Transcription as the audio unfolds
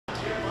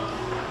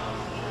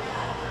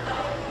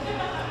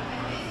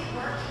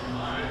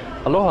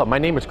Aloha, my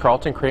name is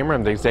Carlton Kramer.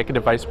 I'm the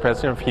Executive Vice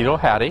President of Hilo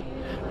Hattie.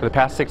 For the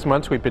past 6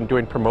 months, we've been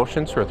doing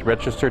promotions with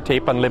Register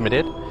Tape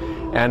Unlimited,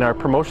 and our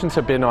promotions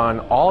have been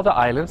on all the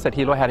islands that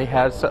Hilo Hattie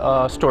has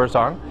stores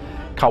on: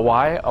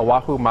 Kauai,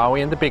 Oahu,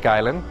 Maui, and the Big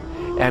Island,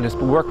 and it's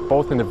worked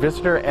both in the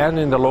visitor and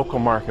in the local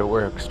market.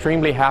 We're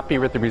extremely happy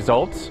with the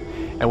results,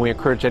 and we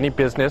encourage any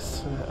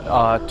business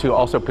to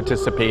also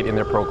participate in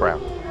their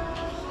program.